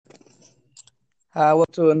Hi,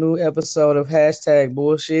 welcome to a new episode of Hashtag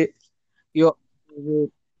Bullshit. You're with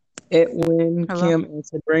Edwin, Hello. Kim, and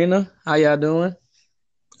Sabrina. How y'all doing?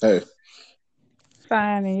 Hey,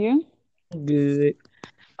 Fine, and you? Good.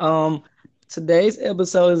 Um, Today's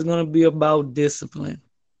episode is gonna be about discipline.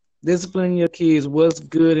 Disciplining your kids, what's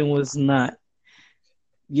good and what's not.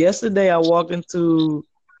 Yesterday, I walked into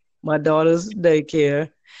my daughter's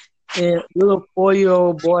daycare, and a little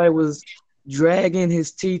 4-year-old boy was dragging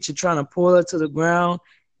his teacher, trying to pull her to the ground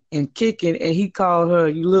and kicking, and he called her,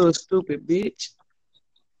 "You little stupid bitch."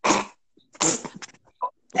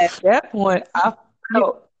 At that point, I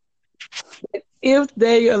felt that if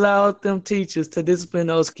they allowed them teachers to discipline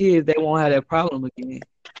those kids, they won't have that problem again.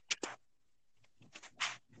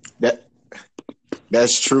 that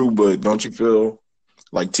that's true, but don't you feel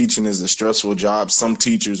like teaching is a stressful job? Some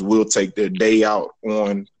teachers will take their day out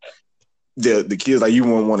on the kids. Like you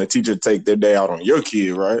wouldn't want a teacher to take their day out on your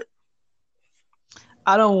kid, right?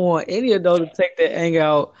 I don't want any adult to take that anger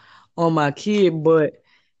out on my kid, but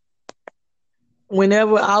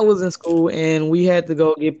whenever I was in school and we had to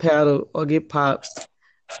go get paddled or get pops,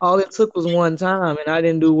 all it took was one time, and I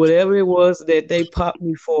didn't do whatever it was that they popped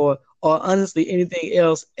me for, or honestly anything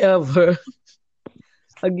else ever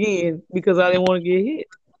again because I didn't want to get hit.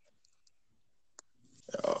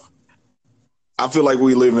 Uh, I feel like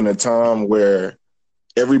we live in a time where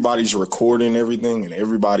everybody's recording everything and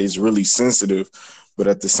everybody's really sensitive, but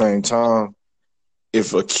at the same time,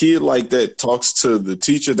 if a kid like that talks to the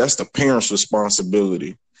teacher, that's the parent's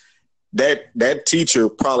responsibility. That teacher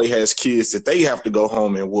probably has kids that they have to go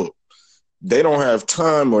home and whoop. They don't have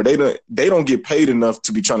time, or they don't get paid enough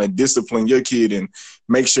to be trying to discipline your kid and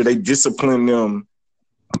make sure they discipline them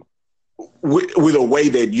with a way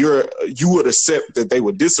that you would accept that they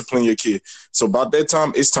would discipline your kid. So about that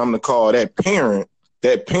time, it's time to call that parent.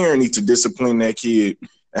 That parent needs to discipline that kid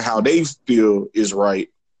and how they feel is right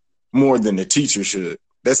more than the teacher should.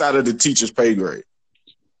 That's out of the teacher's pay grade.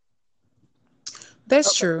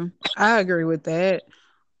 That's true. I agree with that.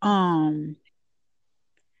 Um,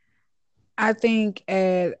 I think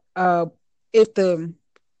at if the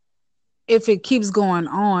if it keeps going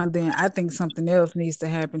on, then I think something else needs to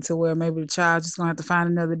happen to where maybe the child just gonna have to find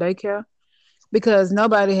another daycare because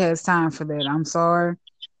nobody has time for that. I'm sorry.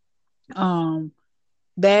 Um,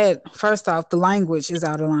 that first off, the language is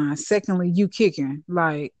out of line. Secondly, you kicking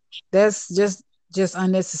like that's just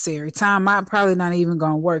unnecessary. Time out probably not even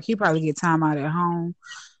gonna work. He probably get time out at home.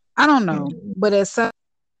 I don't know, but at some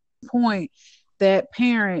point, that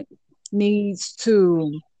parent needs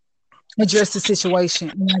to address the situation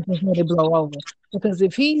and not just let it blow over. Because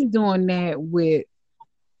if he's doing that with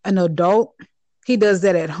an adult, he does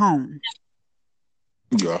that at home.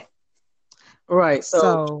 Yeah. Right. So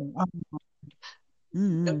So, do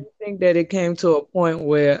mm, you think that it came to a point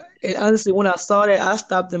where, and honestly, when I saw that, I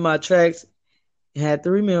stopped in my tracks and had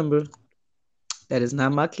to remember that is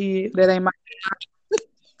not my kid. that ain't my.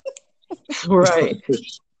 Right.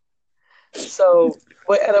 So,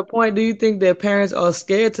 but at a point, do you think that parents are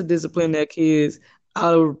scared to discipline their kids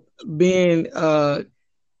out of being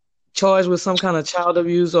charged with some kind of child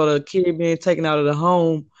abuse or the kid being taken out of the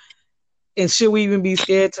home? And should we even be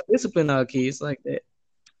scared to discipline our kids like that?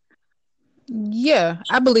 Yeah,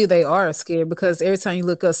 I believe they are scared because every time you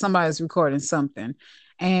look up, somebody's recording something.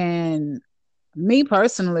 And me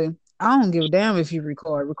personally, I don't give a damn if you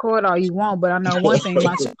record. Record all you want, but I know one thing: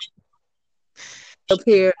 my child up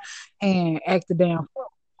here and act the damn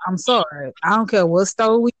fool. I'm sorry. I don't care what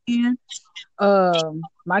store we in.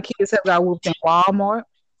 My kids have got whooped in Walmart,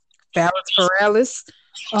 Phallus Paralysis,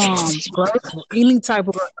 any type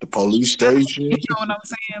of, The police you station. know what I'm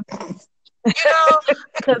saying? You know,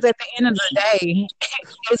 because at the end of the day,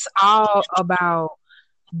 it's all about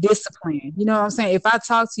discipline. You know what I'm saying? If I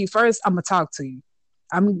talk to you first, I'm gonna talk to you.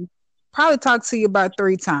 I'm probably talk to you about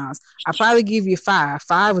 3 times. I probably give you five.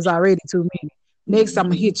 Five was already too many. Next, I'm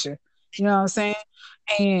gonna hit you. You know what I'm saying?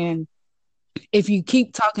 And if you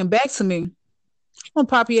keep talking back to me, I'm gonna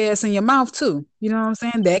pop your ass in your mouth too. You know what I'm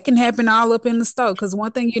saying? That can happen all up in the store. Because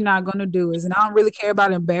one thing you're not gonna do is, and I don't really care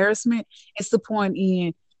about embarrassment. It's the point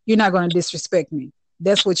in you're not gonna disrespect me.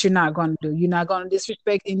 That's what you're not gonna do. You're not gonna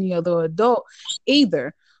disrespect any other adult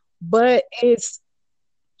either. But it's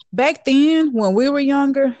back then when we were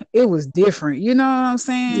younger, it was different. You know what I'm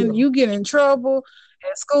saying? Yeah. You get in trouble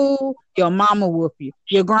at school, your mama whoop you,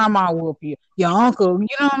 your grandma whoop you, your uncle, you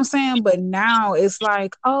know what I'm saying? But now it's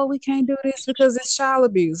like, oh, we can't do this because it's child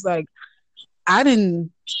abuse. Like I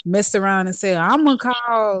didn't mess around and say, I'm gonna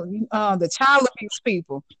call the child abuse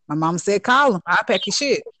people. My mom said, call them. I'll pack your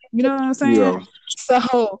shit. You know what I'm saying? Yeah.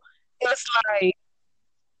 So it's like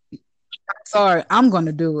sorry, I'm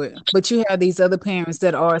gonna do it. But you have these other parents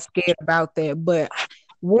that are scared about that. But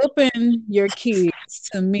whooping your kids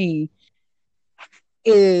to me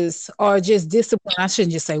is or just discipline. I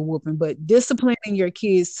shouldn't just say whooping, but disciplining your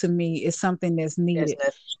kids to me is something that's Yes, needed.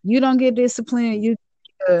 that's You don't get disciplined, you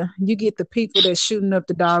get the people that's shooting up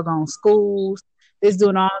the doggone schools, that's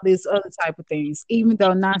doing all these other type of things. Even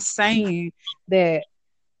though not saying that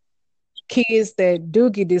kids that do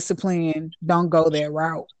get disciplined don't go that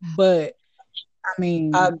route, but I I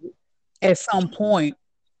mean, at some point,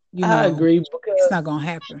 you I know, agree it's because not gonna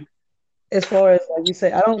happen. as far as like you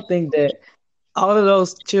say, I don't think that all of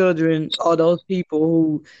those children or those people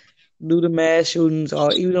who do the mass shootings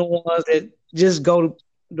or even the ones that just go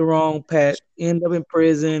the wrong path, end up in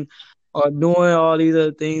prison or doing all these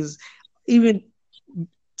other things, even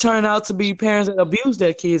turn out to be parents that abuse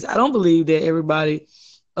their kids. I don't believe that everybody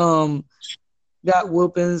um got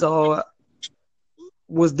whoopings or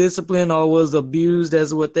was disciplined or was abused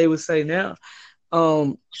as what they would say now.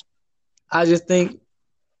 Um I just think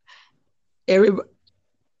every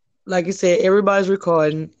like you said, everybody's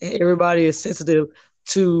recording and everybody is sensitive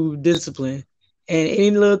to discipline. And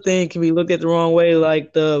any little thing can be looked at the wrong way,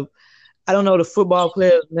 like I don't know the football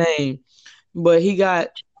player's name, but he got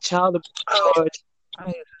child abuse charge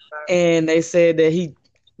I and they said that he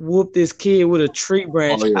whooped this kid with a tree Oh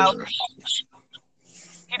branch out. yeah,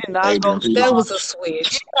 He did not go Adrian That Peterson. soft. was a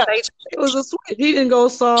switch. Yeah, They, it was a switch. He didn't go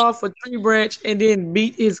soft for tree branch and then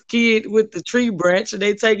beat his kid with the tree branch and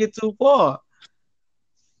they take it too far.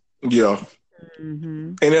 Yeah,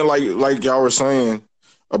 hmm and then like y'all were saying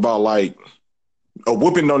about like a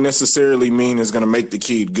whooping don't necessarily mean it's gonna make the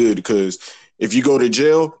kid good because if you go to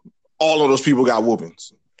jail, all of those people got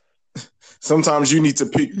whoopings. Sometimes you need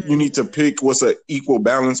to pick what's an equal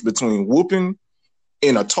balance between whooping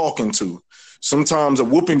and a talking to. Sometimes a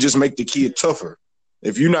whooping just make the kid tougher.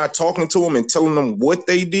 If you're not talking to them and telling them what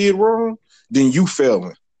they did wrong, then you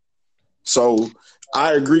failing. So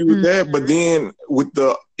I agree with that. But then with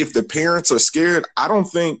if the parents are scared, I don't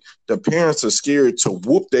think the parents are scared to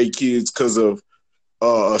whoop their kids because of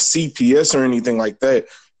a CPS or anything like that.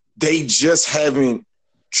 They just haven't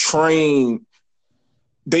trained.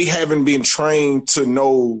 They haven't been trained to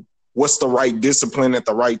know what's the right discipline at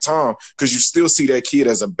the right time because you still see that kid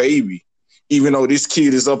as a baby. Even though this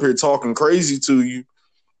kid is up here talking crazy to you,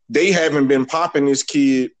 they haven't been popping this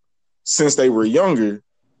kid since they were younger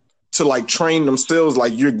to like train themselves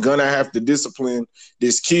like you're gonna have to discipline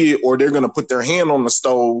this kid or they're gonna put their hand on the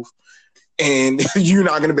stove and you're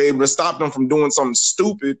not gonna be able to stop them from doing something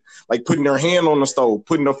stupid like putting their hand on the stove,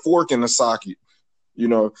 putting a fork in the socket, you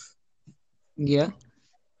know. Yeah.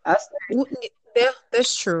 I yeah,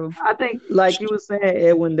 that's true. I think like you were saying,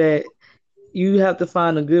 Edwin, that you have to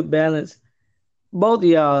find a good balance. Both of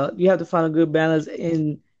y'all, you have to find a good balance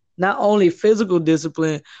in not only physical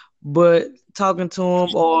discipline, but talking to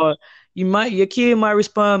them, or your kid might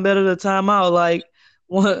respond better to timeout. Like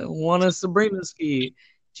one of Sabrina's kid,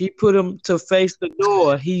 she put him to face the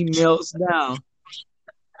door, he melts down.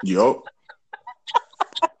 Yup.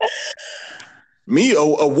 Me, a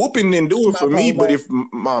whooping didn't do it for me, but if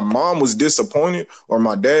my mom was disappointed or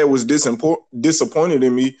my dad was disappointed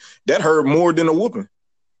in me, that hurt more than a whooping.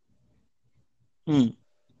 Hmm.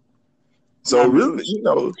 So really,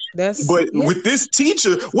 That's but with this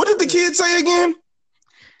teacher, what did the kid say again?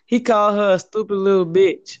 He called her a stupid little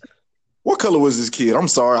bitch. What color was this kid? I'm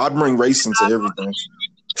sorry, I bring race into everything.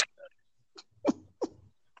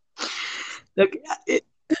 Look,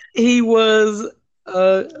 he was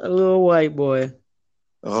a little white boy.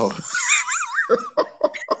 Oh.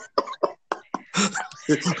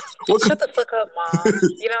 Shut the fuck up, mom.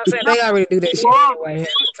 You know what I'm saying? They already do that shit anyway half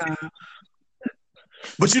the time.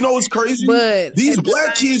 But you know what's crazy? But these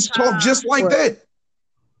black kids talk just like that.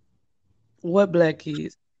 What black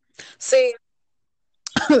kids? See,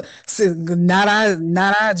 not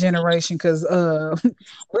our generation, because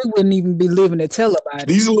we wouldn't even be living to tell about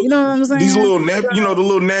it. You know what I'm saying? These little the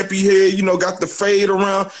little nappy head, got the fade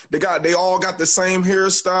around. They all got the same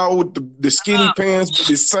hairstyle with the skinny pants, but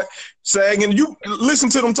it's sagging. You listen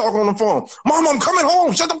to them talk on the phone. Mom, I'm coming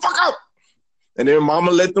home. Shut the fuck up. And then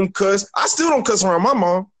mama let them cuss. I still don't cuss around my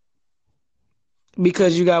mom.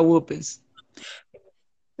 Because you got whoopings.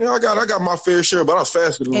 Yeah, I got my fair share, but I was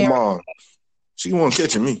faster than my mom. She wasn't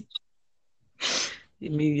catching me.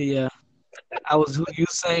 Yeah. I was who you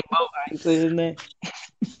saying, Bo. I ain't say his name.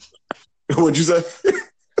 What'd you say?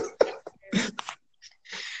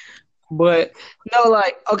 But no,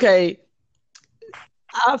 like, okay,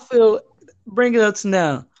 I feel bring it up to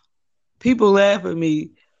now. People laugh at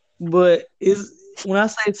me, but when I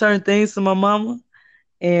say certain things to my mama,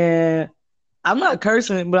 and I'm not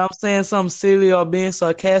cursing, but I'm saying something silly or being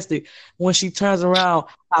sarcastic. When she turns around,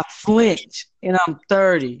 I flinch, and I'm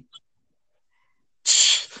 30.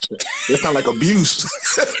 That sound like abuse.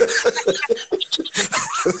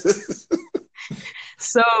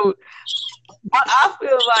 So I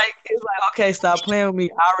feel like it's like, okay, stop playing with me.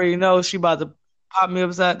 I already know she about to pop me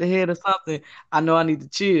upside the head or something. I know I need to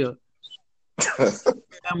chill.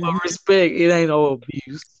 But respect, it ain't no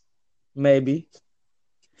abuse. Maybe.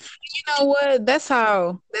 You know what? That's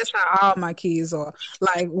how all my kids are.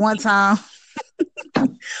 Like one time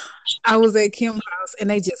I was at Kim's house and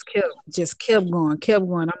they just kept going, kept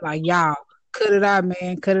going. I'm like, y'all, cut it out,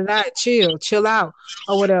 man. Cut it out. Chill out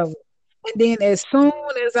or whatever. And then as soon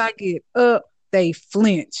as I get up, they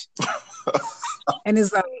flinch. And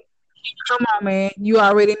it's like, come on, man. You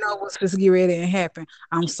already know what's supposed to get ready to happen.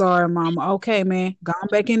 I'm sorry, mama. Okay, man. Go on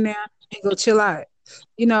back in there and go chill out.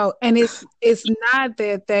 And it's not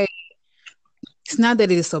that it's not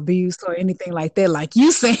that it's abuse or anything like that. Like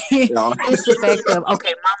you saying, Yeah. it's the fact of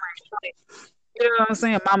okay, mama ain't playing. You know what I'm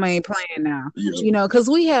saying? Mama ain't playing now. Yeah. Because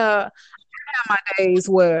I have my days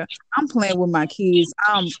where I'm playing with my kids.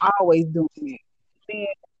 I'm always doing it. Then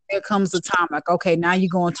there comes a time like, okay, now you're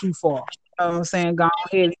going too far. You know what I'm saying? Go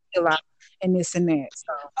ahead and chill out and this and that.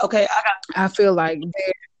 So Okay, I feel like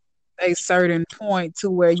there's a certain point to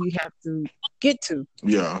where you have to get to.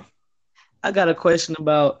 Yeah. I got a question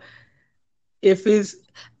about if it's.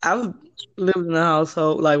 I've lived in a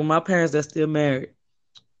household like with my parents that's still married.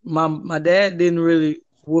 My dad didn't really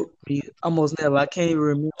whoop me almost never. I can't even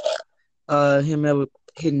remember him ever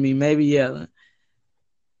hitting me. Maybe yelling.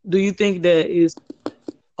 Do you think that it's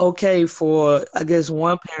okay for I guess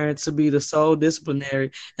one parent to be the sole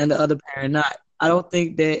disciplinary and the other parent not? I don't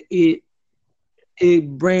think that it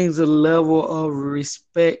brings a level of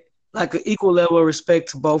respect, like an equal level of respect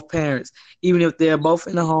to both parents, even if they're both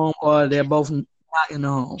in the home or they're both not in the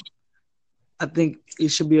home. I think it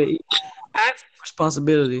should be an equal I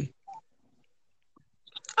responsibility.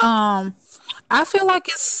 um I feel like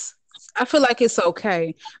it's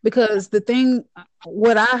okay because the thing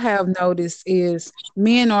what I have noticed is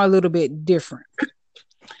men are a little bit different.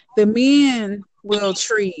 The men will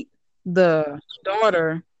treat the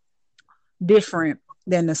daughter different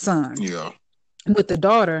than the son. Yeah. With the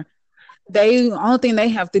daughter, they only thing they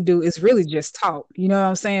have to do is really just talk. You know what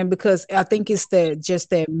I'm saying? Because I think it's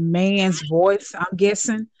that man's voice, I'm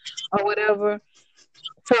guessing, or whatever.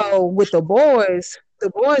 So with the boys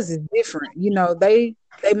is different.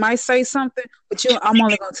 They might say something, but I'm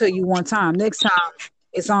only gonna tell you one time. Next time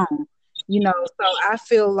it's on. So I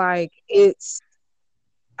feel like it's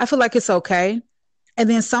okay. And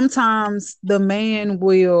then sometimes the man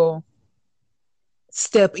will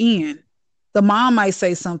step in. The mom might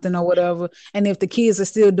say something or whatever, and if the kids are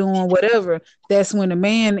still doing whatever, that's when the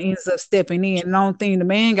man ends up stepping in. And the only thing the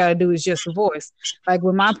man got to do is just a voice. Like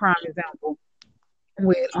with my prime example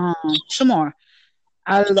with Shamar,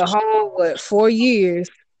 out of the whole 4 years,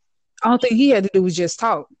 all thing he had to do was just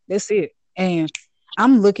talk. That's it. And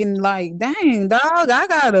I'm looking like, dang, dog, I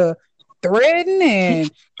gotta threaten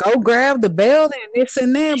and go grab the belt and this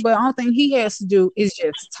and that. But all thing he has to do is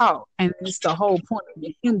just talk. And it's the whole point of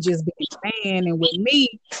him just being a man. And with me,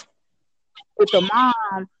 with the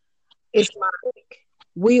mom, it's like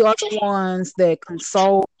we are the ones that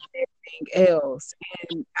console everything else.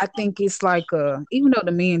 And I think it's like even though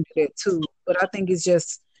the men do that too, but I think it's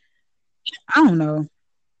just I don't know.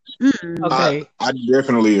 Okay. I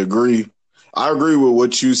definitely agree. I agree with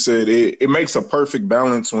what you said. It makes a perfect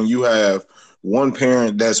balance when you have one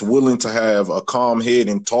parent that's willing to have a calm head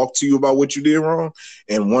and talk to you about what you did wrong,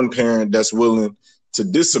 and one parent that's willing to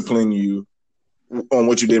discipline you on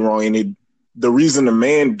what you did wrong. And the reason the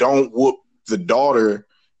man don't whoop the daughter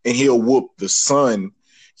and he'll whoop the son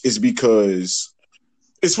is because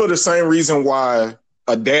it's for the same reason why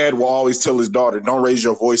a dad will always tell his daughter, don't raise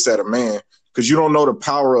your voice at a man, because you don't know the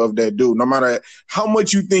power of that dude. No matter how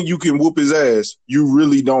much you think you can whoop his ass, you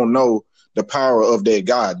really don't know the power of that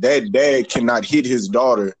guy. That dad cannot hit his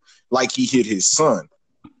daughter like he hit his son.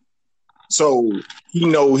 So,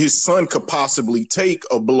 his son could possibly take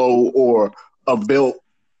a blow or a belt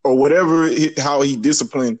or whatever, how he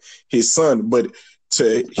disciplined his son. But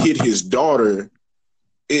to hit his daughter,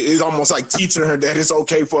 it's almost like teaching her that it's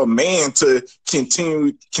okay for a man to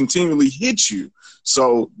continually hit you.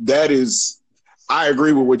 So I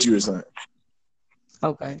agree with what you were saying.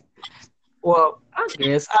 Okay. Well, I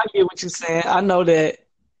guess I get what you're saying. I know that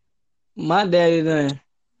my daddy done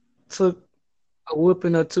took a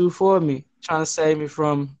whooping or two for me, trying to save me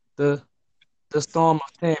from the storm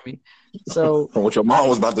of Tammy. So From what your mom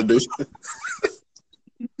was about to do.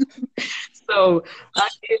 So I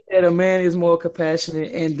get that a man is more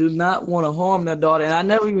compassionate and do not want to harm their daughter. And I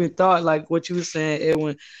never even thought, like what you were saying,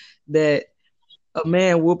 Edwin, that a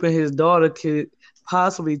man whooping his daughter could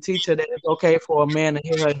possibly teach her that it's okay for a man to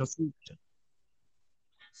hit her in the future.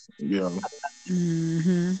 Yeah.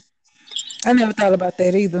 Mm-hmm. I never thought about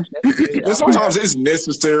that either. And sometimes it's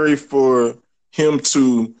necessary for him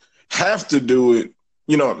to have to do it.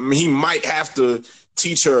 You know, he might have to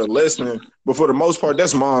teach her a lesson, but for the most part,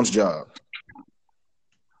 that's mom's job.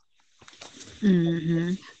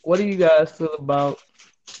 Mm-hmm. What do you guys feel about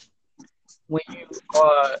when you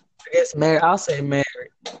are, I guess, married? I'll say married,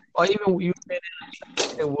 or even when you've been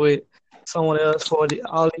with someone else for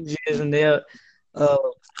all these years, and they're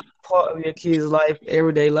part of your kid's life,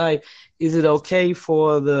 everyday life. Is it okay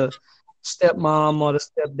for the stepmom or the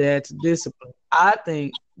stepdad to discipline? I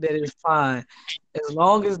think that it's fine as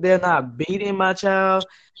long as they're not beating my child.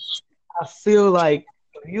 I feel like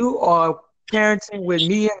if you are parenting with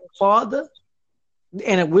me and the father,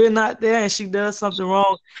 and if we're not there and she does something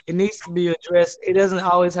wrong, it needs to be addressed. It doesn't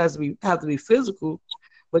always have to be physical,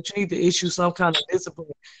 but you need to issue some kind of discipline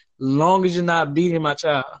as long as you're not beating my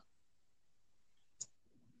child.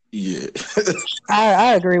 Yeah.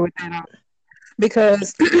 I agree with that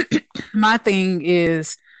because my thing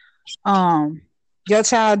is, your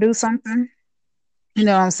child do something, you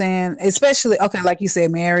know what I'm saying? Especially, okay, like you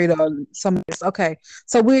said, married or something. Okay,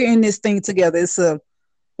 so we're in this thing together. It's a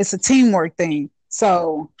teamwork thing.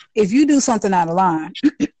 So if you do something out of line,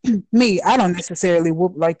 I don't necessarily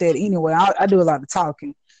whoop like that anyway. I do a lot of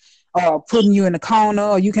talking, or putting you in the corner,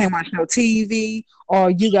 or you can't watch no TV,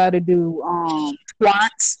 or you got to do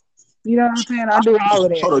squats. You know what I'm saying? I do all of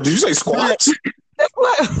that. Hold on, did you say squats?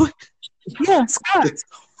 Yeah, squats.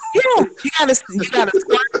 Yeah, you gotta squat. You gotta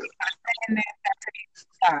stand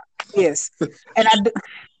there. Yes, and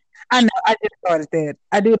I know. I just started that.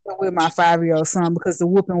 I did it with my 5-year-old son because the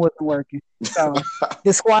whooping wasn't working. So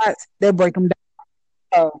the squats, they break him down.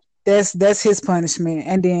 So that's his punishment.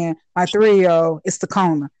 And then my 3-year-old, it's the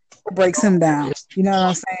corner. It breaks him down. You know what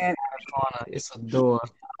I'm saying? Corner, it's a door.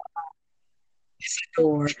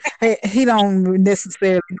 Door. He don't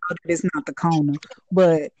necessarily know that it's not the corner,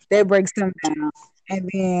 but that breaks him down. And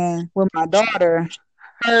then with my daughter,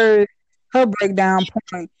 her breakdown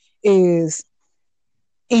point is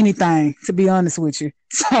anything, to be honest with you.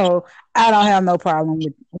 So I don't have no problem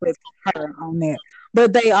with her on that.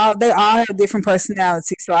 But they all have different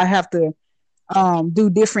personalities, so I have to do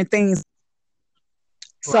different things.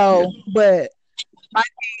 So, but my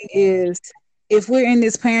thing is, if we're in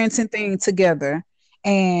this parenting thing together,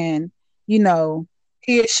 and he or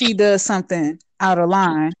she does something out of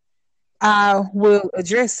line, I will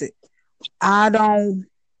address it. I don't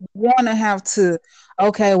want to have to.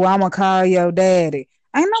 Okay, well, I'm gonna call your daddy.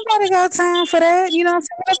 Ain't nobody got time for that. You know what I'm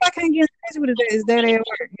saying? What if I can't get in touch with his daddy at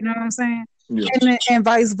work? You know what I'm saying? Yeah. And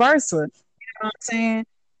vice versa. You know what I'm saying?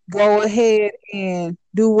 Go ahead and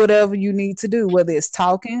do whatever you need to do, whether it's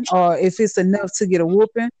talking or if it's enough to get a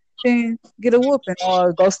whooping, then get a whooping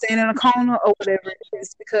or go stand in a corner or whatever it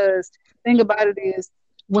is. Because the thing about it is,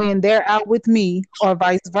 when they're out with me or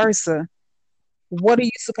vice versa, what are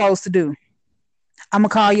you supposed to do? I'm going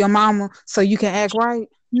to call your mama so you can act right?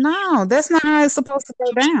 No, that's not how it's supposed to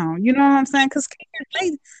go down. You know what I'm saying? Because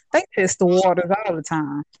kids, they test the waters all the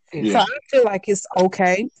time. Yeah. So I feel like it's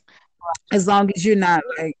okay as long as you're not,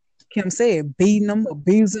 like Kim said, beating them,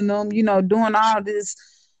 abusing them, doing all this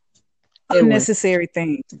unnecessary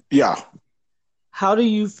things. Yeah. How do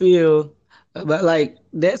you feel about like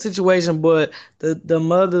that situation? But the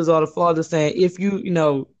mothers or the fathers saying, if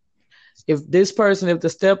if the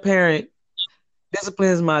step parent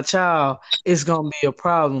disciplines my child, it's gonna be a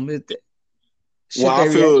problem. I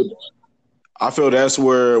feel that's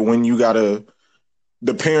where when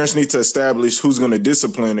the parents need to establish who's going to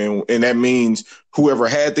discipline, and that means whoever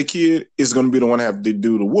had the kid is going to be the one to have to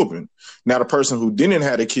do the whooping. Now, the person who didn't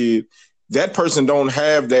have a kid, that person don't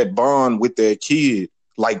have that bond with their kid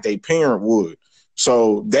like their parent would.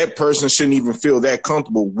 So that person shouldn't even feel that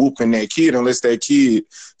comfortable whooping that kid unless that kid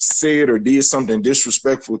said or did something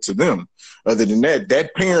disrespectful to them. Other than that,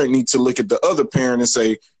 that parent needs to look at the other parent and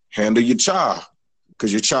say, handle your child,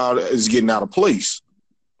 because your child is getting out of place.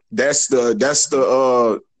 That's just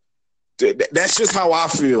how I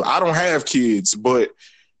feel. I don't have kids, but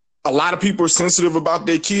a lot of people are sensitive about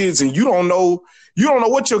their kids, and you don't know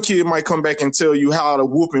what your kid might come back and tell you how the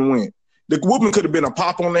whooping went. The whooping could have been a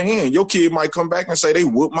pop on the hand. Your kid might come back and say they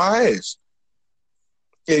whooped my ass.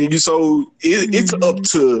 And it's up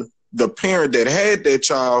to the parent that had that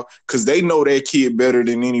child, because they know that kid better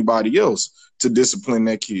than anybody else, to discipline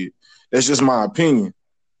that kid. That's just my opinion.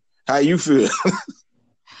 How you feel?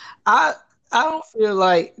 I don't feel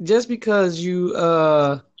like just because you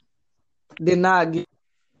did not get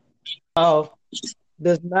off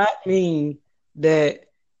does not mean that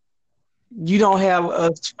you don't have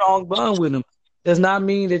a strong bond with them. Does not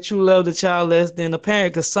mean that you love the child less than the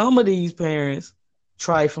parent. Because some of these parents,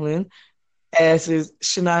 trifling asses,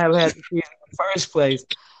 should not have had the kids in the first place.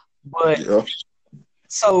 But Yeah.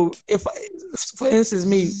 so if, for instance,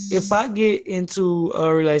 me, if I get into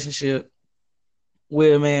a relationship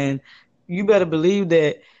with a man, you better believe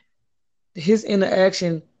that his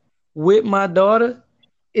interaction with my daughter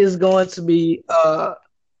is going to be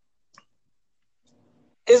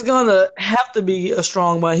it's gonna have to be a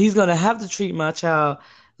strong one. He's gonna have to treat my child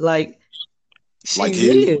like Like she's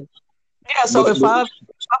his, his. Yeah, so if but I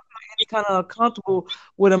any kind of comfortable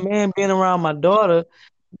with a man being around my daughter,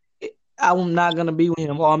 I'm not gonna be with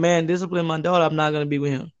him. Or a man discipline my daughter, I'm not gonna be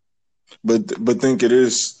with him. but think it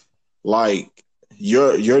is like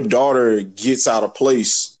your daughter gets out of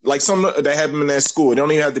place, like something that happened in that school. It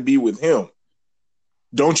don't even have to be with him.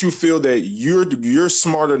 Don't you feel that you're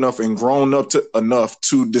smart enough and grown up to enough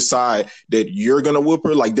to decide that you're gonna whoop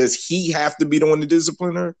her? Like, does he have to be the one to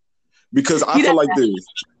discipline her? Because He doesn't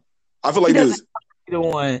I feel he like doesn't this. be the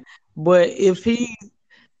one. But if he's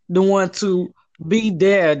the one to be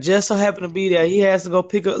there, just so happen to be there, he has to go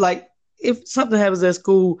pick up like if something happens at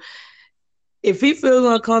school, if he feels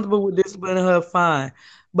uncomfortable with disciplining her, fine.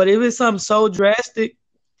 But if it's something so drastic,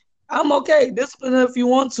 I'm okay. Discipline her if you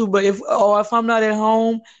want to, but if I'm not at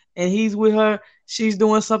home and he's with her, she's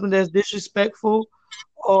doing something that's disrespectful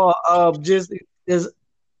or just is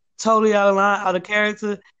totally out of line, out of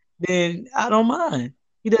character, then I don't mind.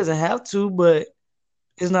 He doesn't have to, but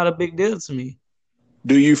it's not a big deal to me.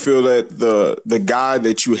 Do you feel that the guy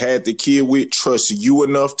that you had the kid with trusts you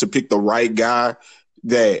enough to pick the right guy,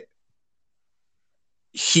 that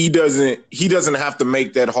he doesn't have to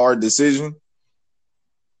make that hard decision?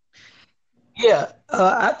 Yeah,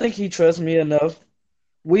 I think he trusts me enough.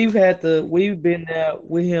 We've been there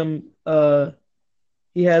with him.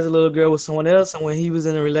 He has a little girl with someone else, and when he was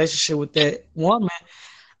in a relationship with that woman,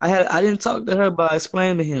 I didn't talk to her, but I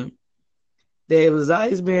explained to him that it was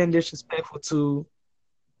always being disrespectful to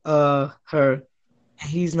her, and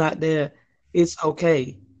he's not there. It's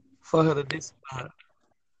okay for her to discipline her.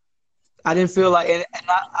 I didn't feel like, and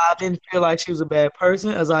I didn't feel like she was a bad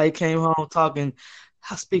person, as I came home talking,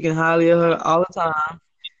 speaking highly of her all the time.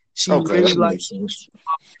 She Okay, really that liked makes sense.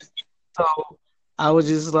 so I was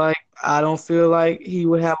just like, I don't feel like he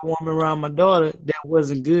would have a woman around my daughter that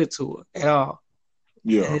wasn't good to her at all.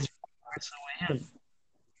 And Yeah. it's with him.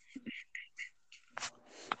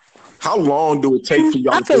 How long do it take for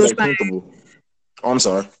y'all I to feel feel the that same. comfortable? Oh, I'm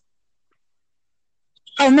sorry.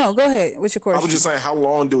 Oh no, go ahead. What's your I was just question? saying, how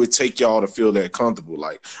long do it take y'all to feel that comfortable?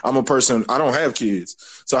 Like, I'm a person, I don't have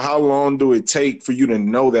kids. So how long do it take for you to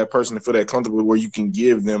know that person to feel that comfortable where you can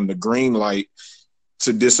give them the green light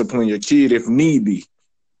to discipline your kid if need be?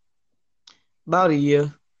 About a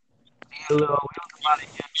year. A little, about a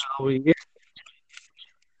year, over a year.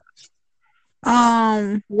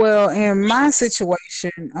 Well, in my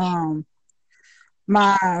situation,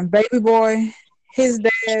 my baby boy, his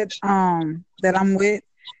dad, that I'm with,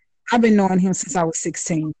 I've been knowing him since I was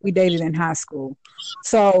 16. We dated in high school.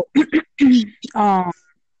 So, um,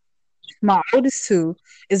 my oldest two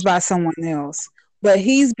is by someone else, but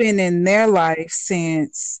he's been in their life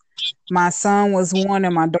since my son was one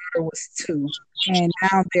and my daughter was two, and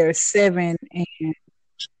now they're seven, and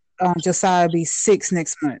Josiah will be six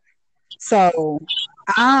next month. So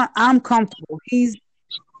I'm comfortable. He's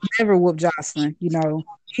never whooped Jocelyn,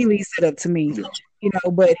 he leaves it up to me, Yeah.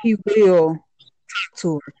 but he will talk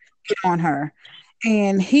to her, get on her.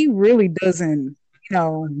 And he really doesn't,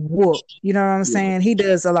 whoop. You know what I'm Yeah. saying? He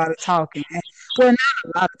does a lot of talking. Well,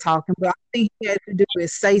 not a lot of talking, but I think he has to do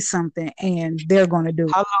is say something and they're going to do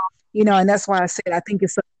it. How long? And that's why I said I think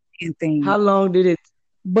it's a man thing. How long did it?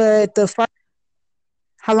 But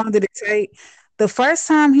how long did it take? The first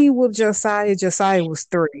time he whooped Josiah was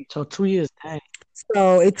 3. So 2 years. Dang.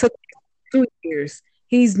 So it took 2 years.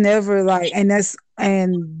 He's never like, and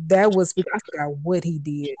that was because I forgot what he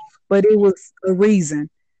did, but it was a reason.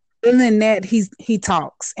 Other than that, he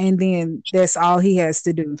talks, and then that's all he has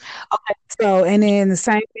to do. Okay. So, and then the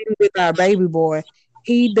same thing with our baby boy.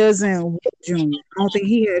 He doesn't whoop Junior. The only thing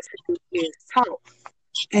he has to do is talk.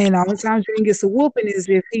 And the only time Junior gets a whooping is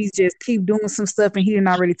if he just keep doing some stuff and he didn't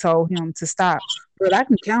already told him to stop. But I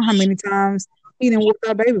can count how many times he didn't whoop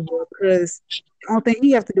our baby boy because the only thing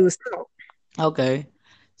he have to do is talk. Okay.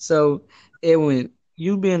 So Edwin,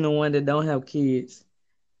 you being the one that don't have kids,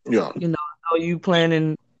 Yeah. are you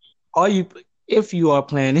planning? Are you, if you are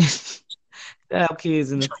planning to have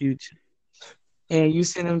kids in the future? and you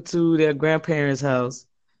send them to their grandparents' house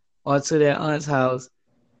or to their aunt's house,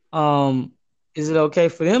 um, is it okay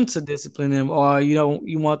for them to discipline them, or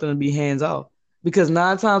you want them to be hands off? Because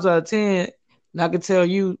 9 times out of 10, and I can tell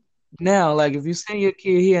you now, like if you send your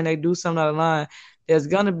kid here and they do something out of line, there's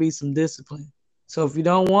gonna be some discipline. So if you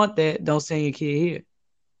don't want that, don't send your kid here.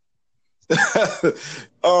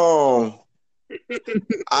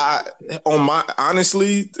 I on my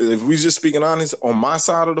honestly, if we just speaking honest, on my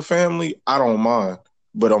side of the family, I don't mind.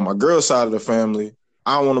 But on my girl's side of the family,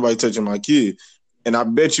 I don't want nobody touching my kid. And I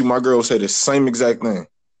bet you my girl say the same exact thing.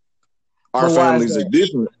 Our families are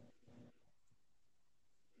different.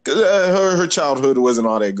 Cause her childhood wasn't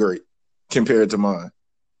all that great compared to mine.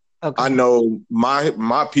 Okay. I know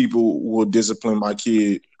my people will discipline my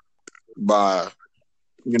kid by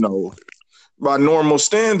normal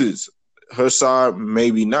standards. Her side,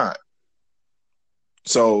 maybe not.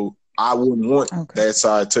 So I wouldn't want that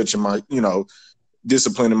side touching my,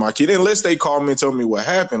 disciplining my kid unless they call me and tell me what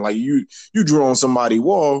happened. Like you drew on somebody's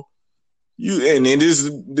wall, and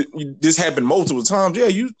this happened multiple times. Yeah,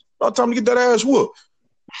 you about time to get that ass whooped.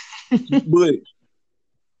 But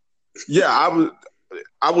yeah,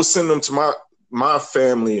 I would send them to my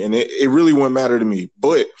family, and it really wouldn't matter to me.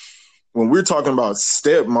 But when we're talking about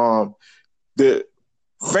stepmom, the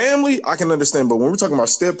family, I can understand. But when we're talking about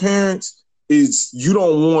step parents, you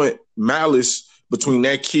don't want malice between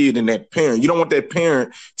that kid and that parent. You don't want that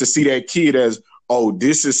parent to see that kid as, oh,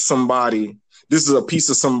 this is a piece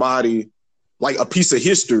of somebody, like a piece of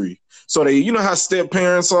history. So they, how step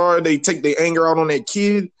parents are, they take their anger out on that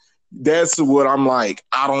kid. That's what I'm like.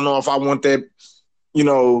 I don't know if I want that,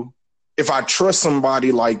 if I trust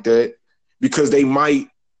somebody like that, because they might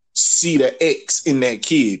see the X in that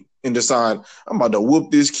kid and decide, I'm about to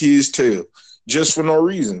whoop this kid's tail just for no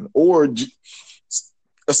reason. Or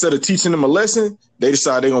instead of teaching them a lesson, they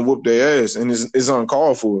decide they're going to whoop their ass, and it's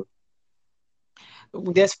uncalled for.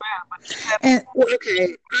 That's fine. And,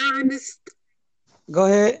 okay, go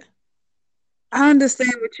ahead. I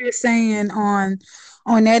understand what you're saying on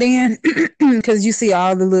that end, because you see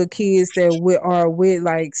all the little kids that are with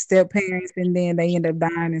like step parents, and then they end up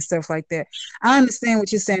dying and stuff like that. I understand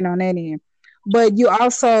what you're saying on that end, but you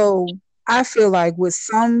also, I feel like with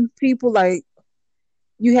some people, like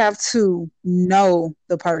you have to know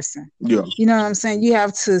the person. Yeah. You know what I'm saying? You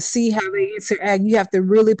have to see how they interact. You have to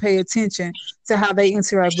really pay attention to how they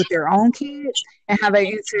interact with their own kids and how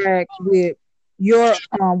they interact with your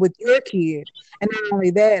kid. And not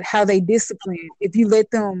only that, how they discipline. If you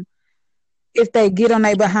let them, if they get on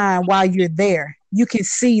their behind while you're there, you can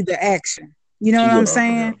see the action. You know what I'm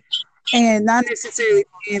saying? And not necessarily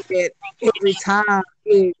saying that every time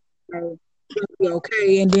it's going to be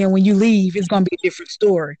okay, and then when you leave, it's going to be a different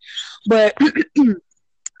story. But I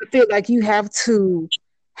feel like you have to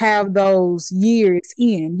have those years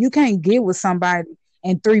in. You can't get with somebody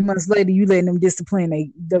and 3 months later you letting them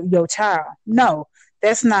discipline your child. No,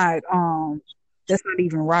 that's not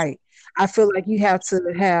even right. I feel like you have to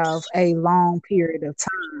have a long period of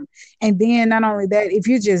time. And then not only that, if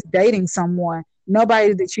you're just dating someone,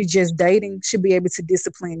 nobody that you're just dating should be able to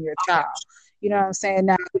discipline your child. You know what I'm saying?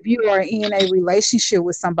 Now, if you are in a relationship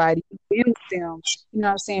with somebody, you've been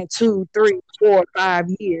with them, 2, 3, 4, 5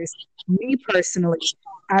 years, me personally,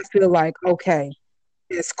 I feel like, okay,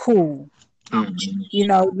 it's cool. Not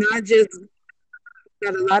just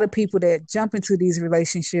got a lot of people that jump into these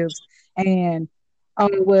relationships and, oh,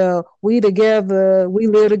 well, we together, we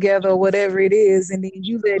live together, or whatever it is, and then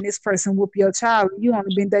you letting this person whoop your child. You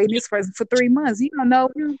only been dating this person for 3 months. You don't know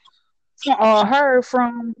him or her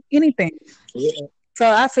from anything. Yeah.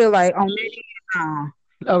 So I feel like on that.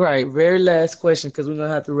 All right, very last question, because we're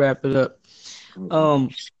gonna have to wrap it up.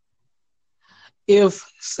 If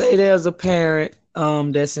say there's a parent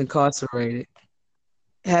that's incarcerated,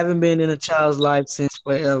 haven't been in a child's life since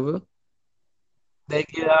forever, they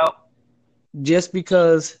get out, just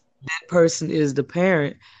because that person is the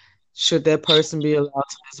parent, should that person be allowed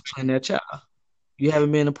to discipline their child? You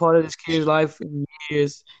haven't been a part of this kid's life in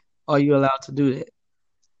years. Are you allowed to do that?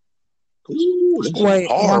 Wait,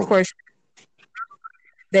 one question.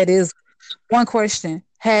 That is one question.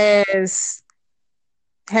 Has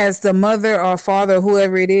the mother or father,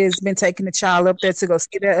 whoever it is, been taking the child up there to go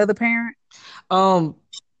see that other parent?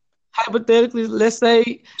 Hypothetically, let's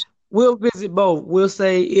say we'll visit both. We'll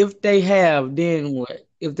say if they have, then what?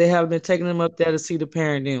 If they have been taking them up there to see the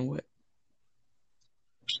parent, then what?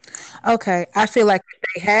 Okay, I feel like if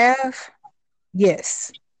they have,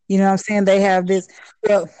 yes. You know what I'm saying? They have this.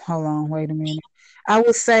 Well, hold on, wait a minute. I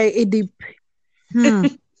would say it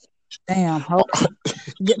depends. Damn. Hold on.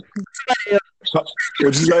 What'd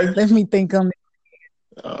you say? Let me think on it.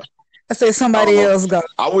 I said somebody else go.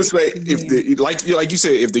 I would say if the like you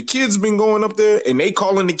said, if the kid's been going up there and they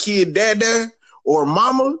calling the kid dada or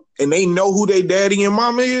mama, and they know who their daddy and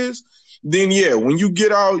mama is, then yeah, when you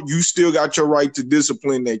get out, you still got your right to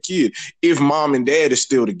discipline that kid if mom and dad is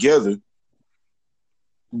still together.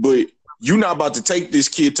 But you're not about to take this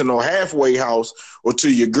kid to no halfway house or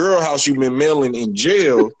to your girl house you've been mailing in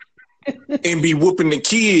jail and be whooping the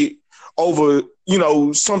kid over,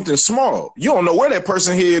 something small. You don't know where that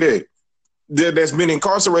person head at that's been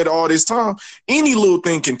incarcerated all this time. Any little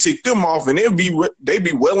thing can tick them off, and they be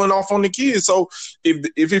welling off on the kid. So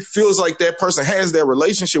if it feels like that person has that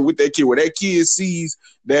relationship with that kid, where that kid sees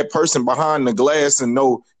that person behind the glass and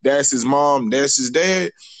know that's his mom, that's his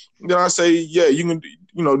dad, then I say, yeah, you can,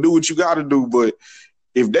 do what you got to do. But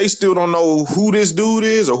if they still don't know who this dude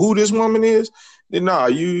is or who this woman is, then nah,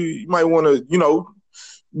 you might want to,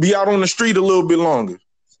 be out on the street a little bit longer.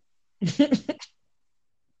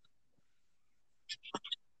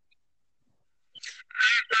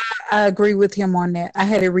 I agree with him on that. I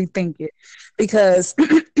had to rethink it because,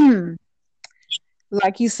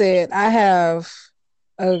 like you said, I have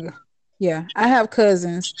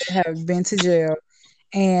cousins that have been to jail,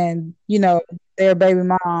 and their baby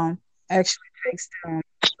mom actually takes them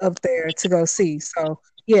up there to go see. So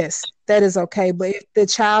yes, that is okay. But if the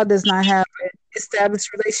child does not have an established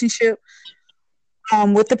relationship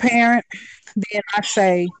with the parent, then I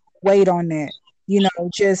say wait on that.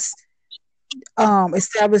 Just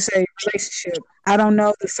establish a relationship. I don't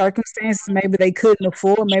know the circumstances. Maybe they couldn't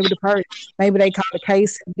afford. Maybe they caught a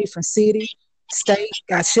case in a different city, state,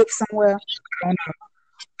 got shipped somewhere. I don't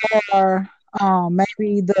know. Or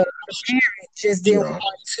maybe the parent just didn't want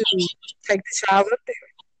to take the child up there.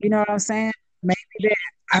 You know what I'm saying? Maybe that.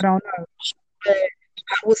 I don't know. But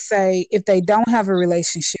I would say if they don't have a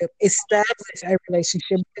relationship, establish a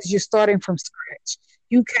relationship because you're starting from scratch.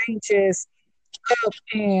 You can't just up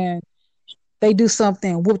and they do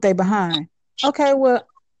something, whoop they behind. Okay, well,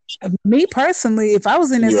 me personally, if I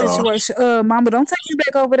was in that situation, mama, don't take me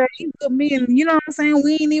back over there. You put me in, you know what I'm saying?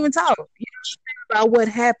 We ain't even talk. About what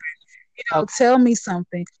happened. Tell me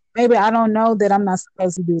something. Maybe I don't know that I'm not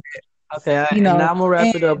supposed to do that. Okay, now I'm gonna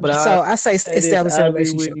wrap it up. But I say establish a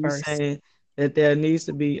relationship first. Saying that there needs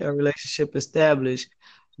to be a relationship established,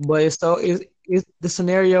 but it's the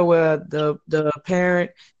scenario where the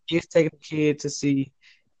parent is taking the kid to see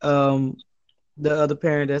the other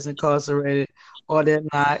parent that's incarcerated or they're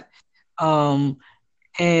not.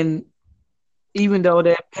 And even though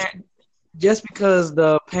that parent, just because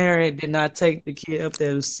the parent did not take the kid up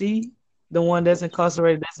there to see the one that's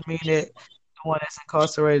incarcerated doesn't mean that the one that's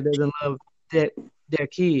incarcerated doesn't love their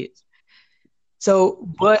kids. So,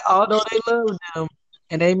 but although they love them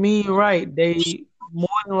and they mean right, they more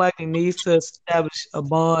than likely needs to establish a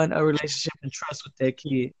bond, a relationship, and trust with their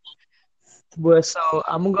kid. But so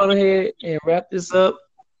I'm gonna go ahead and wrap this up.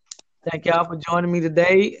 Thank y'all for joining me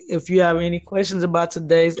today. If you have any questions about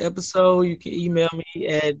today's episode, you can email me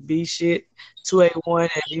at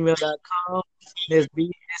bshit281@gmail.com. That's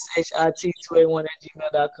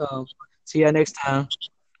bshit281@gmail.com. See y'all next time.